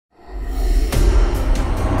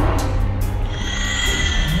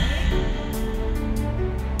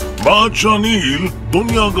बादशाह नील,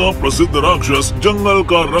 दुनिया का प्रसिद्ध राक्षस, जंगल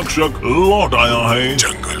का रक्षक लौट आया है।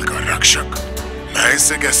 जंगल का रक्षक? मैं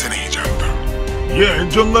इसे कैसे नहीं जानता? ये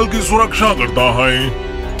जंगल की सुरक्षा करता है।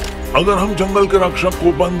 अगर हम जंगल के रक्षक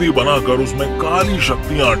को बंदी बनाकर उसमें काली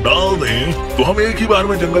शक्तियाँ डाल दें, तो हम एक ही बार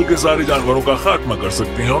में जंगल के सारे जानवरों का खात्मा कर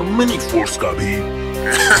सकते हैं और मिनी फोर्स का भी।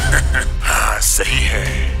 हाँ, सही है।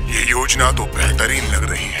 ये योजना तो बेहतरीन लग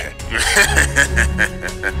रही है।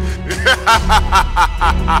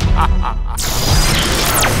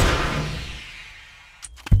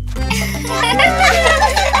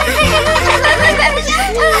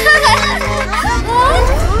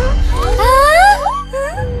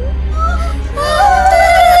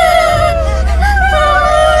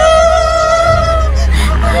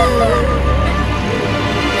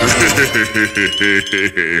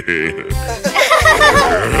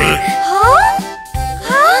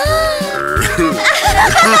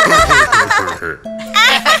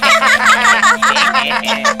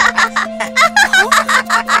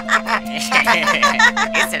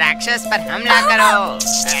 इस राक्षस पर हमला करो।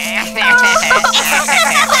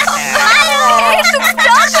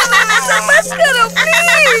 मत करो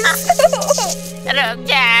प्लीज। रुक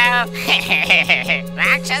जाओ।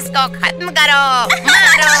 राक्षस को खत्म करो।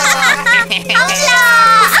 मारो।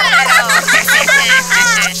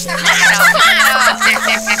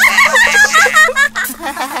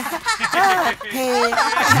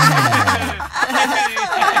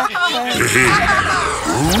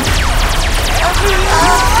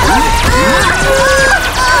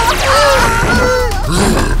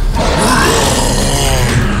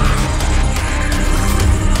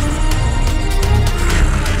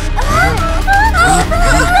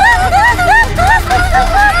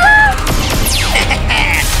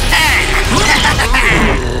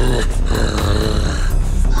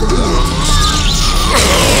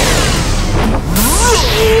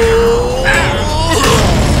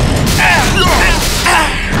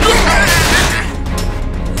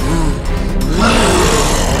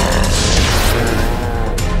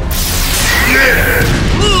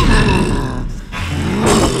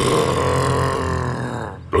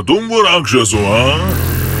 तो तुम वो राक्षस हो,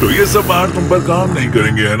 हाँ? तो ये सब बाहर तुम पर काम नहीं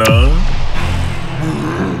करेंगे, है ना?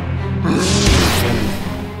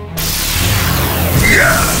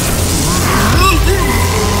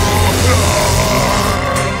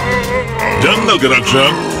 जंगल के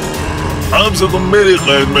रक्षक, अब से तुम मेरी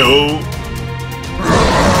कैद में हो।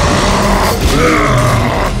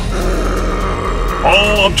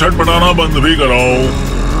 और अब छटपटाना बंद भी कराओ।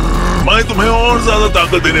 मैं तुम्हें और ज्यादा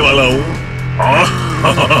ताकत देने वाला हूँ।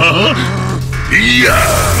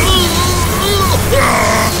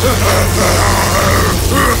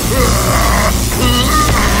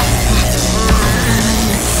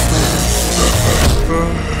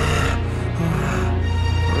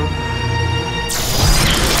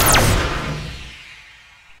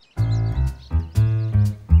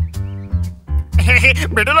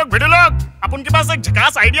 बेटे लोग, अपन के पास एक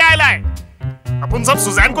झकास आइडिया आया है। अपन सब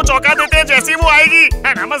सुजैन को चौंका देते हैं जैसे ही वो आएगी,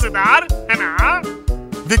 है ना मजेदार, है ना?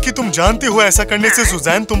 विक्की, तुम जानते हो ऐसा करने से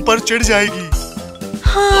सुजैन तुम पर चिढ़ जाएगी।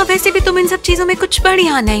 हाँ, वैसे भी तुम इन सब चीजों में कुछ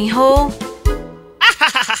बढ़िया नहीं हो।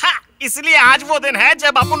 इसलिए आज वो दिन है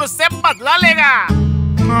जब अपन उससे बदला लेगा।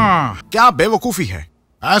 हाँ, क्या बेवकूफी है।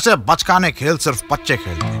 ऐसे बचकाने खेल सिर्फ बच्चे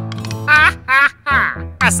खेलते हैं।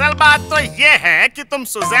 असल बात तो ये है कि तुम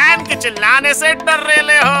सुजैन के चिल्लाने से डर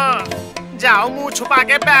रहे हो। जाओ मुंह छुपा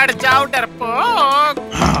के बैठ जाओ डरपोक।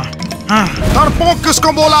 डरपोक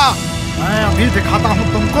किसको बोला? मैं अभी दिखाता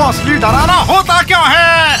हूँ तुमको असली डराना होता क्या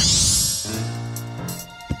है।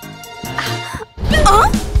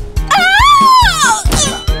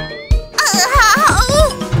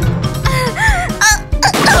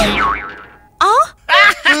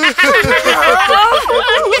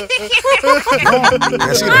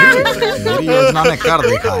 ऐसी रही मेरी योजना ने कर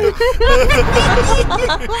देखा है।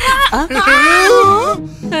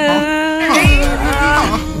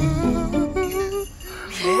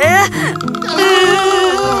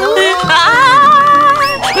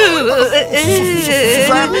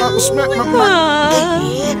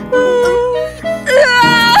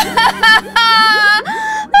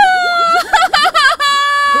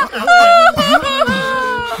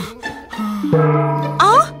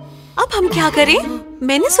 अब हम क्या करें?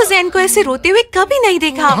 मैंने सुजैन को ऐसे रोते हुए कभी नहीं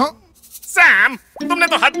देखा। सैम, तुमने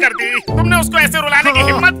तो हद कर दी। तुमने उसको ऐसे रुलाने की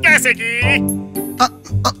हिम्मत कैसे की?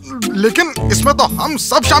 लेकिन इसमें तो हम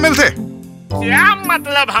सब शामिल थे। क्या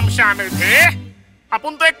मतलब हम शामिल थे?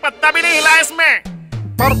 अपन तो एक पत्ता भी नहीं हिला इसमें।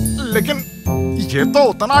 पर लेकिन ये तो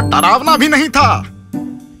उतना डरावना भी नहीं था।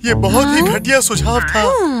 ये बहुत ही घटिया सुझाव था।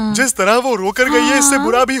 जिस तरह वो रोकर गई है, इससे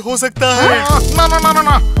बुरा भी हो सकता है। ना ना ना ना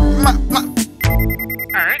ना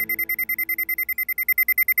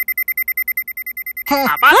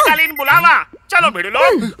आपातकालीन बुलावा। चलो भिड़े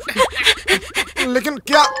लोग। लेकिन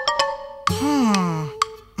क्या?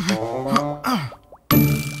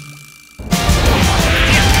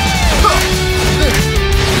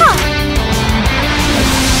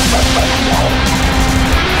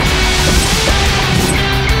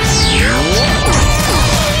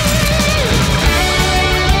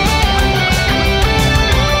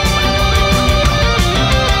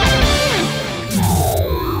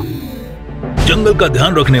 जंगल का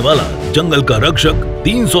ध्यान रखने वाला जंगल का रक्षक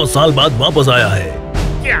 300 साल बाद वापस आया है।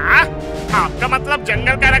 क्या आपका मतलब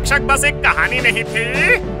जंगल का रक्षक बस एक कहानी नहीं थी?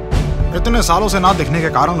 इतने सालों से ना दिखने के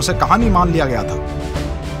कारण उसे कहानी मान लिया गया था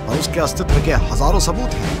और उसके अस्तित्व के हजारों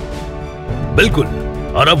सबूत हैं। बिल्कुल,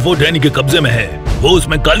 और अब वो डैनी के कब्जे में है। वो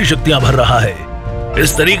उसमें काली शक्तियां भर रहा है।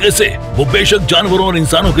 इस तरीके से वो बेशक जानवरों और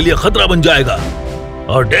इंसानों के लिए खतरा बन जाएगा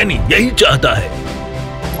और डैनी यही चाहता है।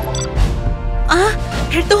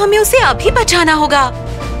 फिर तो हमें उसे अभी बचाना होगा।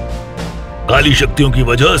 काली शक्तियों की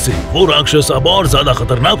वजह से वो राक्षस अब और ज्यादा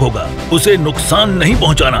खतरनाक होगा। उसे नुकसान नहीं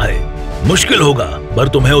पहुंचाना है। मुश्किल होगा, पर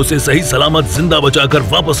तुम्हें उसे सही सलामत जिंदा बचाकर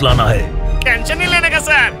वापस लाना है। टेंशन नहीं लेने का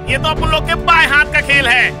सर, ये तो अपन लोग के बाएं हाथ का खेल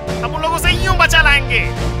है। अपन लोग उसे यूं बचा लाएंगे।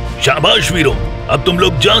 शाबाश वीरों, अब तुम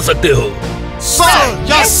लोग जा सकते हो। Sir,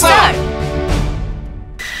 yes sir.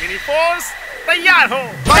 मिनीफोर्स तैयार हो।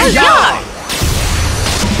 तैयार।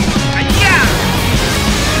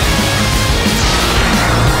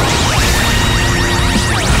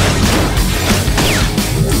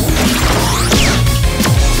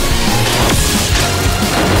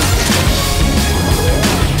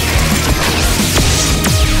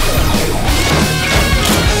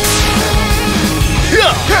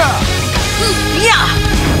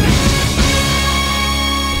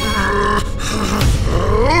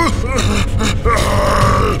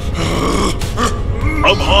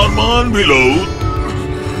 अब हार मान भी लो,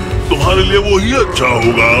 तुम्हारे लिए वो ही अच्छा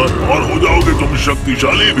होगा और हो जाओगे तुम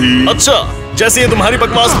शक्तिशाली भी। अच्छा, जैसे ये तुम्हारी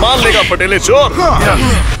बकवास मान लेगा पटेले चोर।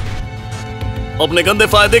 अपने गंदे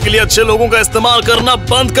फायदे के लिए अच्छे लोगों का इस्तेमाल करना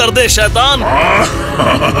बंद कर दे शैतान।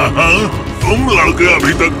 तुम लड़के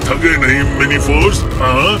अभी तक थके नहीं मिनीफोर्स।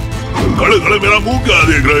 खड़े खड़े मेरा मुंह क्या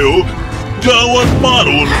देख रहे हो? जाओ और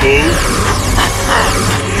मारो उनको।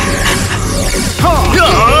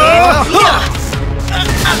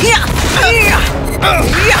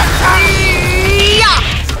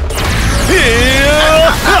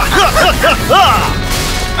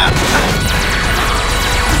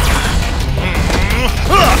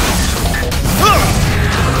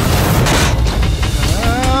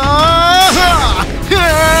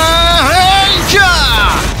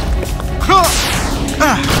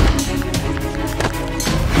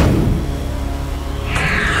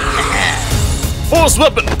 फोर्स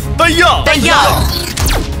वेपन तैयार। तैयार।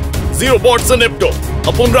 जीरो बॉट से निपटो,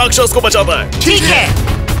 अपन राक्षस को बचाता है। ठीक है।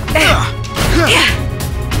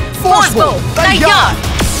 फोर्स बो तैयार।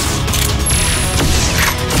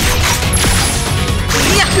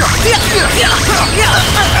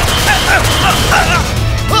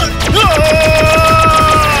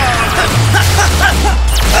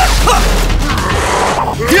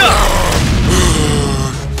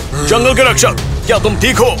 जंगल के रक्षक, क्या तुम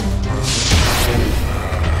ठीक हो?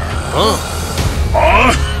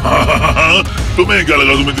 तुम्हें क्या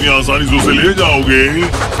लगा तुम इतनी आसानी से उसे ले जाओगे?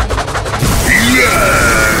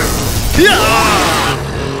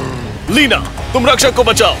 लीना, तुम रक्षक को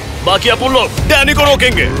बचाओ, बाकी अपन लोग डैनी को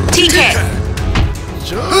रोकेंगे। ठीक है।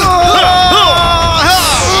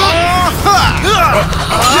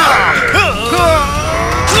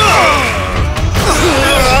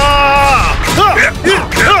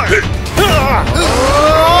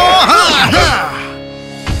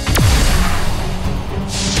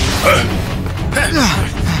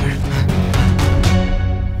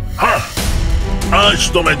 आज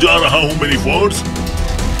तो मैं जा रहा हूँ मिनीफोर्स,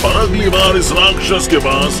 पर अगली बार इस राक्षस के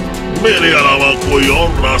पास मेरे अलावा कोई और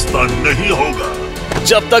रास्ता नहीं होगा।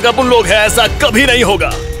 जब तक अपन लोग हैं ऐसा कभी नहीं होगा।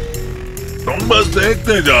 तुम बस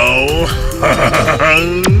देखते जाओ।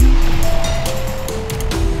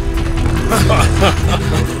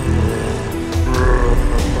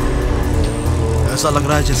 ऐसा लग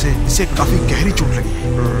रहा है जैसे इसे काफी गहरी चोट लगी है।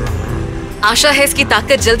 आशा है इसकी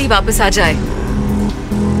ताकत जल्दी वापस आ जाए।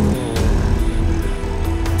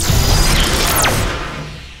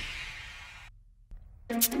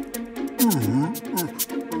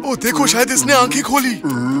 ओ देखो, शायद इसने आंखें खोली।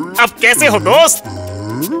 अब कैसे हो दोस्त?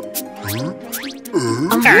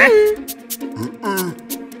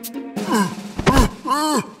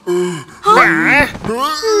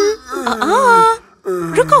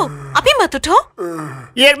 रुको, अभी मत उठो।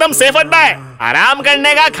 ये एकदम सेफ अड्डा है, आराम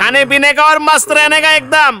करने का, खाने पीने का और मस्त रहने का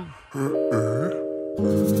एकदम।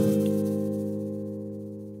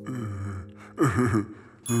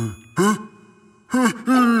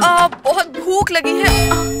 बहुत भूख लगी है।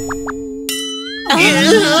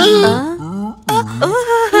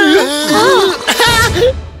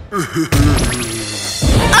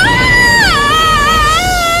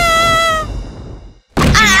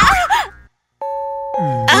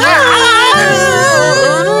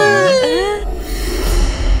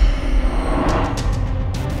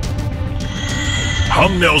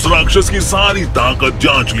 हमने उस राक्षस की सारी ताकत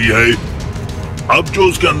जांच ली है। अब जो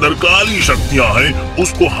उसके अंदर काली शक्तियां हैं,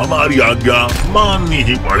 उसको हमारी आज्ञा माननी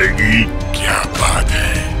ही पड़ेगी। क्या बात है,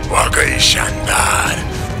 वाकई शानदार।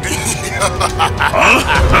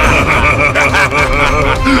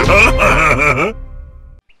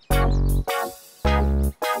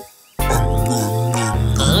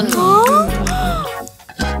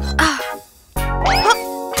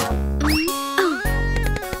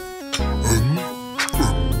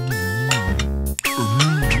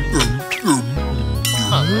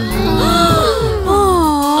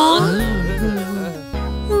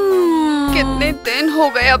 कितने दिन हो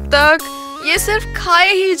गए अब तक, ये सिर्फ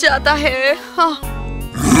खाए ही जाता है। हाँ।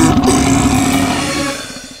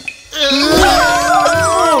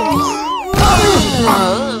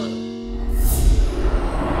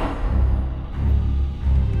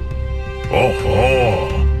 ओहो,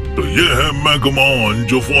 तो ये है मैगमॉन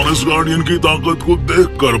जो फॉरेस्ट गार्डियन की ताकत को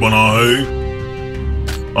देखकर बना है।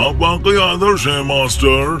 आप वाकई आदर्श हैं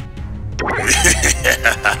मास्टर।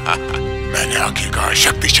 मैंने आखिरकार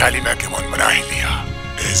शक्तिशाली मैगमॉन बना ही लिया।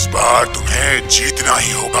 इस बार तुम्हें जीतना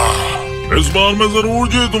ही होगा। इस बार मैं जरूर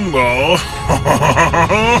जीतूंगा।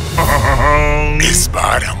 इस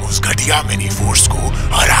बार हम उस घटिया मिनी फोर्स को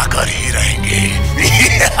हरा कर ही रहेंगे।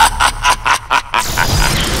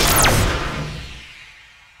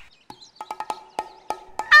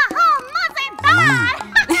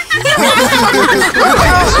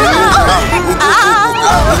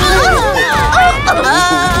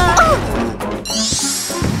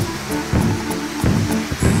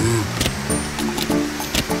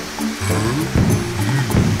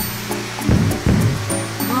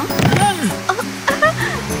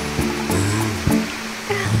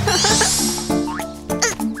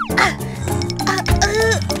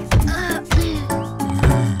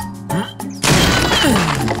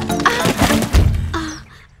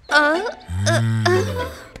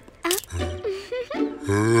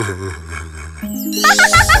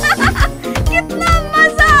 कितना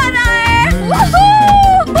मजा आ रहा है।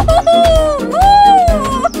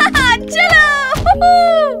 चलो।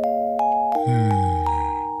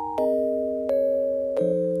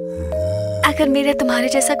 अगर मेरा तुम्हारे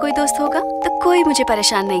जैसा कोई दोस्त होगा तो कोई मुझे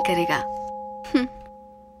परेशान नहीं करेगा।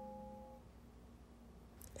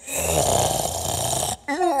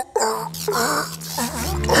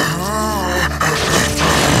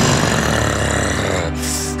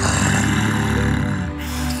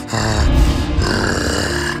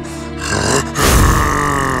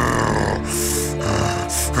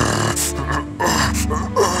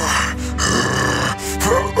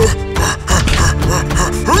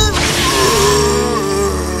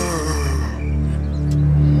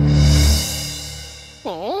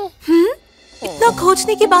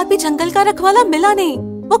 खोजने के बाद भी जंगल का रखवाला मिला नहीं।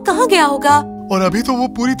 वो कहाँ गया होगा? और अभी तो वो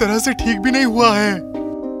पूरी तरह से ठीक भी नहीं हुआ है।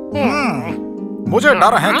 मुझे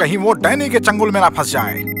डर है कहीं वो डैनी के चंगुल में ना फंस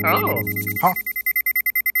जाए। हाँ?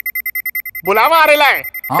 बुलावा आ रहा है।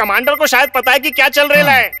 कमांडर को शायद पता है कि क्या चल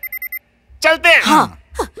रहा है। चलते हैं। हाँ।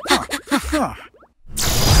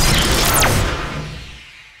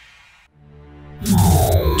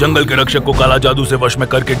 जंगल के रक्षक को काला जादू से वश में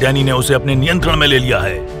करके डैनी ने उसे अपने नियंत्रण में ले लिया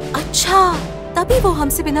है। अच्छा, तभी वो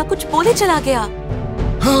हमसे बिना कुछ बोले चला गया।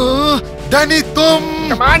 हाँ, डैनी तुम।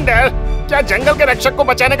 कमांडर, क्या जंगल के रक्षक को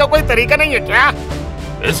बचाने का कोई तरीका नहीं है क्या?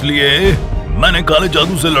 इसलिए मैंने काले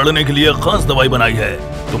जादू से लड़ने के लिए खास दवाई बनाई है।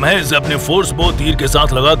 तुम्हें इसे अपने फोर्स बो तीर के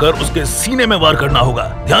साथ लगाकर उसके सीने में वार करना होगा।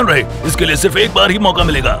 ध्यान रहे, इसके लिए सिर्फ एक बार ही मौका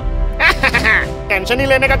मिलेगा। टेंशन नहीं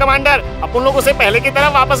लेने का कमांडर, अपन लोग उसे पहले की तरह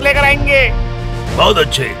वापस लेकर आएंगे। बहुत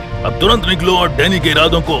अच्छे, अब तुरंत निकलो और डैनी के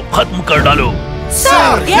इरादों को खत्म कर डालो।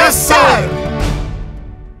 Sir, yes sir.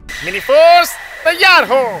 मिनीफोर्स तैयार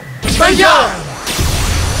हो। तैयार।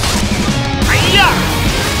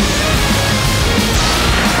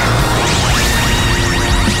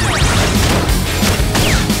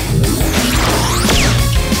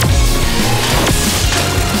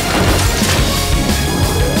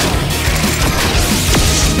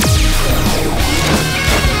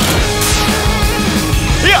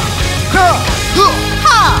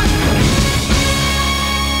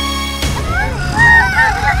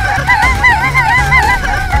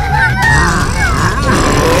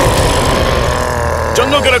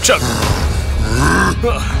 रक्षक।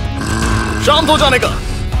 शांत हो जाने का।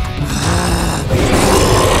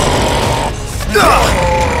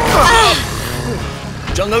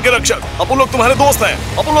 जंगल के रक्षक, अपन लोग तुम्हारे दोस्त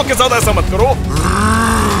हैं। अपन लोग के साथ ऐसा मत करो।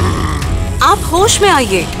 आप होश में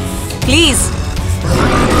आइए प्लीज।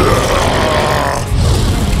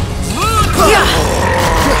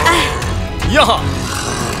 यहाँ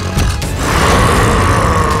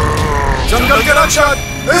जंगल के रक्षक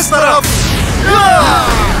इस तरफ।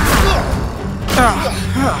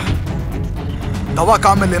 दवा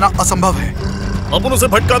काम में लेना असंभव है। अपन उसे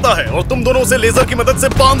भटकाता है और तुम दोनों उसे लेजर की मदद से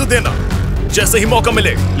बांध देना। जैसे ही मौका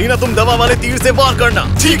मिले लीना तुम दवा वाले तीर से वार करना।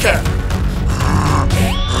 ठीक है।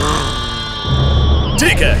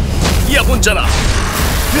 ठीक है, ये अपन चला।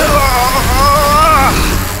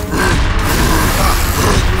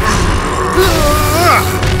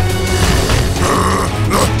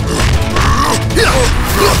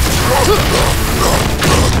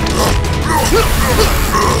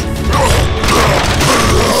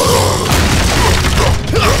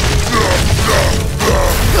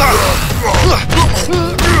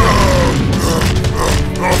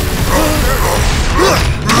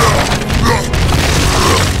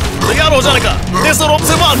 तैयार हो जाने का। लेजर रोप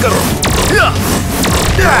से वार करो।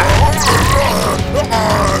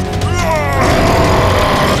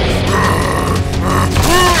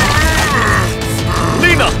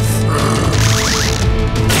 लीना,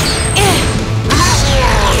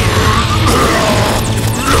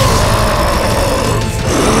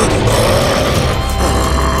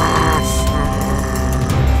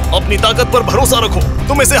 अपनी ताकत पर भरोसा रखो,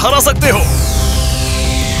 तुम इसे हरा सकते हो।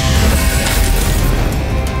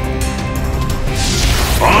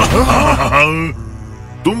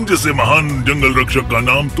 तुम जैसे महान जंगल रक्षक का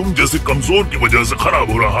नाम तुम जैसे कमजोर की वजह से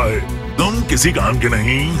खराब हो रहा है। तुम किसी काम के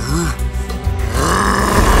नहीं।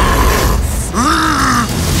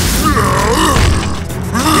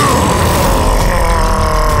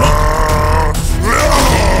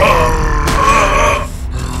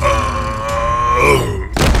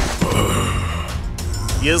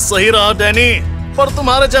 ये सही रहा डैनी, पर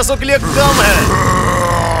तुम्हारे जैसों के लिए कम है।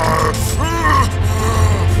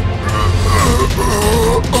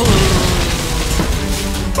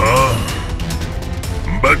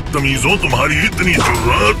 बदतमीजों, तुम्हारी इतनी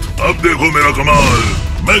जरूरत। अब देखो मेरा कमाल।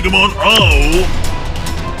 मैगमॉन आओ।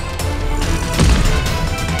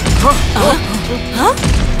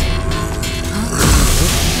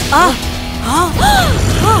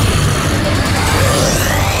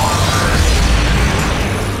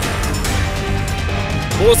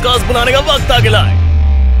 पोस्टकास्ट बुलाने का वक्त आ गया है।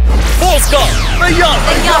 पोस्टकास्ट तैयार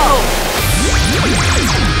हो।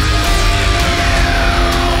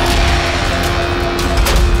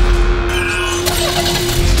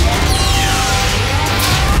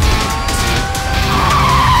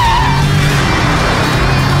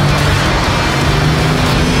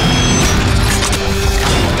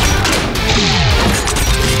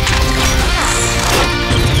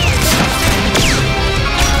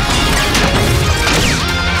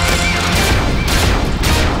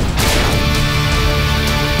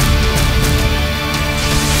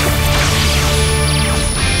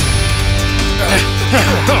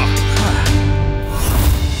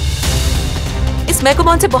 इस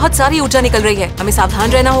मैकोमॉन से बहुत सारी ऊर्जा निकल रही है, हमें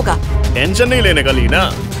सावधान रहना होगा। टेंशन नहीं लेने का लीना,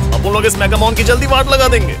 अपन लोग इस मैकोमॉन की जल्दी वाट लगा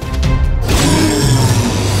देंगे।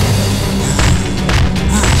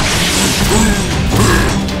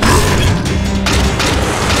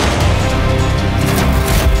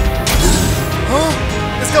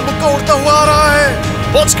 इसका मुक्का उड़ता हुआ आ रहा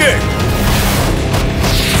है। बच के।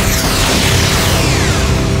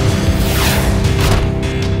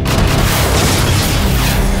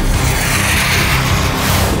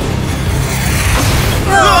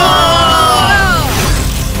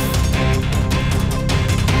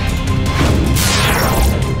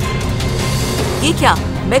 ये क्या?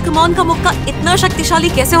 मैकोमॉन का मुक्का इतना शक्तिशाली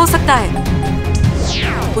कैसे हो सकता है?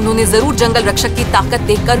 उन्होंने जरूर जंगल रक्षक की ताकत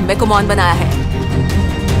देखकर मैकोमॉन बनाया है।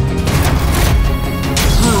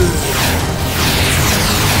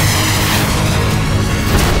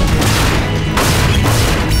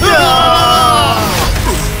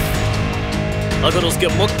 अगर उसके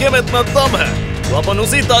मुक्के में इतना दम है तो अपन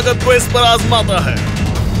उसी ताकत को इस पर आजमाता है।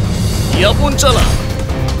 ये अपन चला।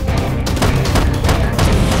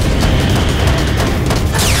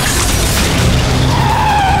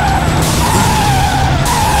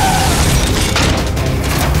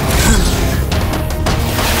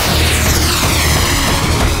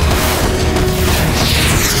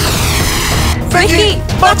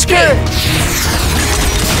 बच के।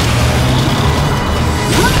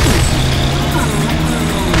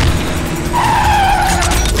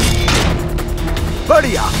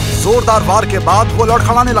 जोरदार वार के बाद वो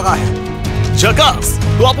लड़खड़ाने लगा है। झकास।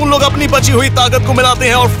 तो अपन लोग अपनी बची हुई ताकत को मिलाते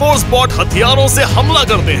हैं और फोर्स बॉट हथियारों से हमला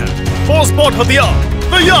करते हैं। फोर्स बॉट हथियार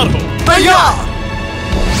तैयार हो। तैयार।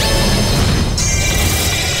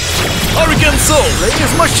 Hurricane soul,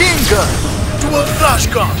 ladies machine gun, dual flash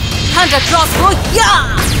gun, thunder crossbow, या!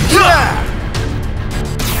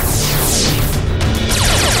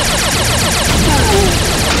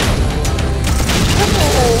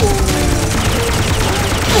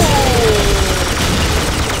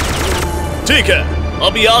 ठीक है,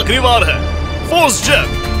 अभी आखिरी बार है। फोर्स जेट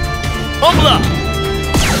हमला।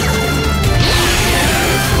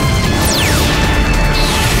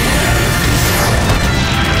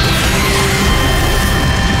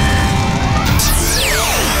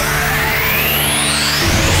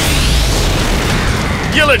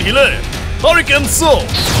 ये ढीले हरिकेन सोल,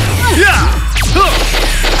 या!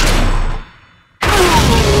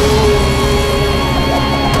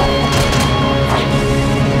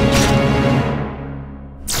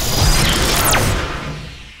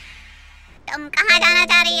 तुम कहाँ जाना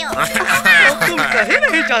चाह रही हो? तुम कहीं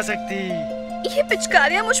नहीं जा सकती। ये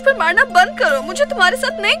पिचकारियाँ मुझ पर मारना बंद करो, मुझे तुम्हारे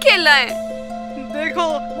साथ नहीं खेलना है। देखो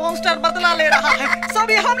मॉन्स्टर बदला ले रहा है,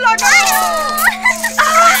 सभी हमला करो।